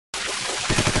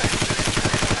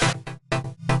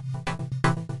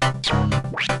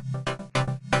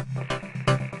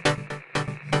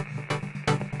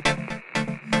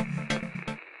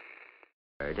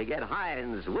get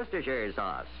Heinz Worcestershire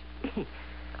sauce.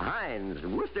 Heinz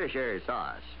Worcestershire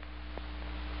sauce.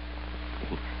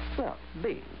 Well,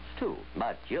 beans, too.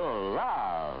 But you'll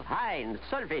love Heinz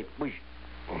sulfate.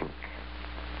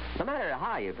 No matter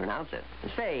how you pronounce it,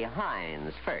 say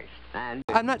Heinz first. And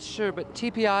I'm not sure, but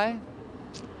TPI,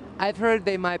 I've heard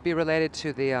they might be related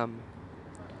to the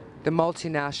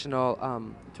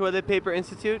multinational... Toilet Paper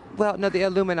Institute? Well, no, the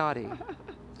Illuminati.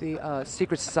 The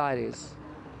secret societies.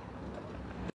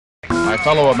 My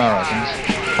fellow Americans,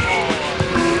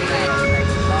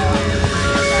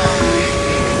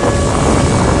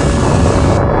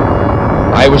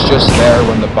 I was just there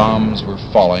when the bombs were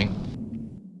falling.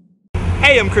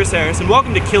 Hey, I'm Chris Harris, and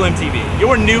welcome to KillMTV,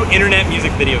 your new internet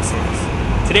music video source.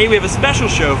 Today we have a special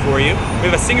show for you. We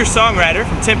have a singer-songwriter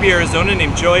from Tempe, Arizona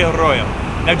named Joey Arroyo.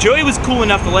 Now, Joey was cool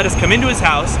enough to let us come into his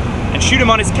house and shoot him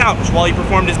on his couch while he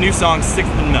performed his new song, 6th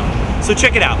and Mill. So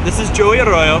check it out. This is Joey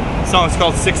Arroyo. The song is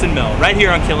called 6th and Mill, right here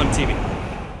on KillMTV.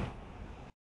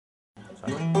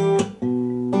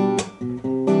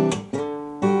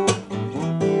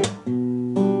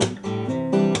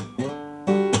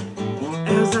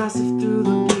 As I sift through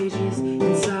the pages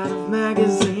inside of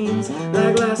magazines,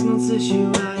 like last month's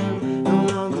issue, I am no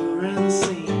longer in the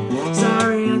scene.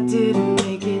 Sorry I didn't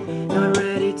make it, not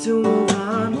ready to move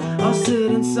on. I'll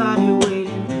sit inside here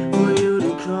waiting for you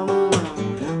to come along.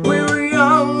 We were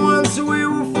young once, we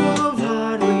were full of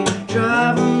heart. We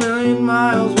drive a million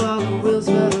miles while the wheels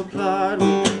fell apart.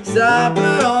 We stop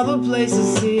at all the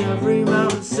places, see every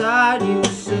mountainside. You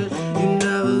said you'd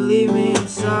never leave me, I'm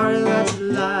sorry that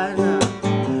you lied now.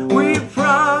 We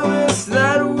promised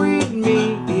that we'd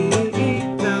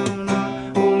meet down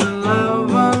on the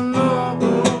love unknown.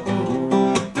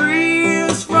 3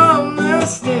 years from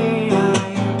this day, I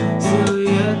am still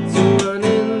yet to run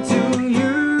into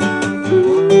you.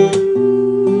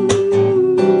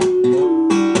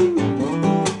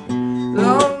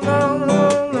 No, no,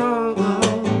 no, no, no.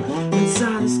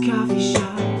 Inside this coffee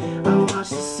shop, I watch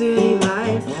the city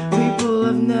life. People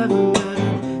I've never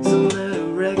met, some that I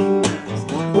recognize.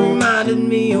 Reminded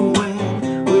me of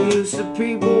when we used to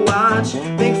people watch,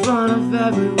 make fun of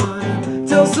everyone,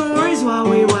 tell stories while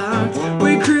we walked.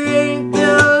 We create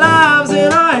their lives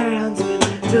in our hands with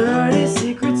dirty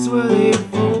secrets worthy of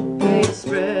full-page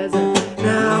spreads. And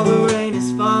now the rain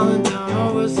is falling down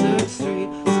over 6th Street.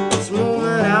 It's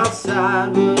moving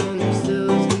outside, but in there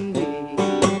still as can be.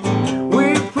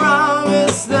 We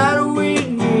promised that we'd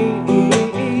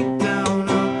meet down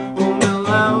on the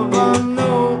love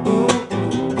unknown.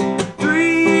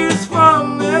 3 years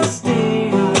from this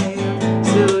day, I am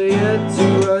still yet to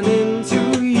run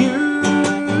into you.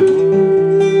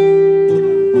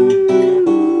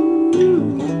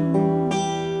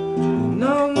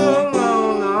 No, no,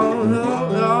 no, no, no,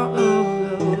 no, no,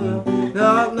 no,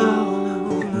 no, no,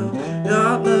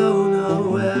 no, no, no,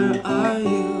 where are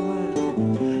you?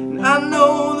 And I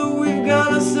know that we've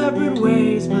gone our separate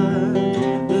ways, but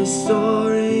this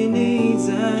story needs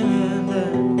an end.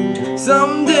 And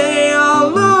someday I'll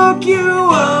look you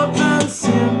up and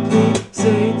simply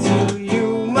say to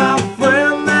you, my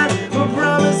friend, that a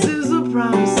promise is a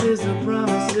promise is a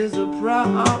promise is a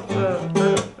promise.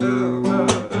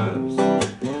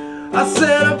 I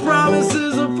said a promise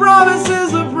is a promise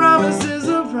is a promise is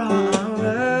a promise.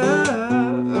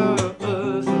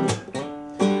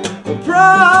 A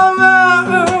promise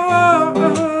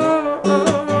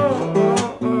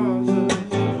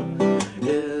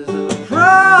is a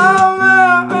promise.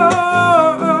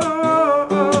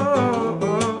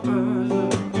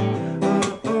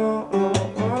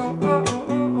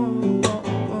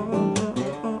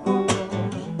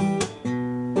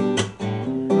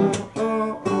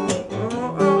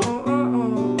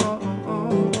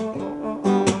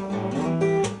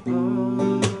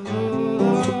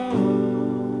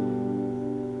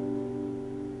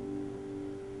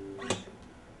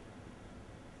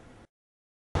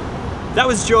 That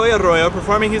was Joey Arroyo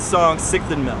performing his song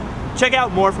 6th and Mill. Check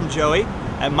out more from Joey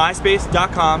at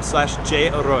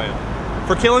myspace.com/jarroyo.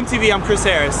 For KillMTV, I'm Chris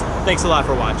Harris. Thanks a lot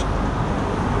for watching.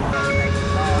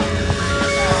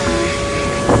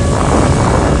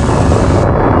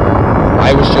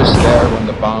 I was just there when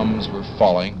the bombs were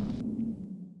falling.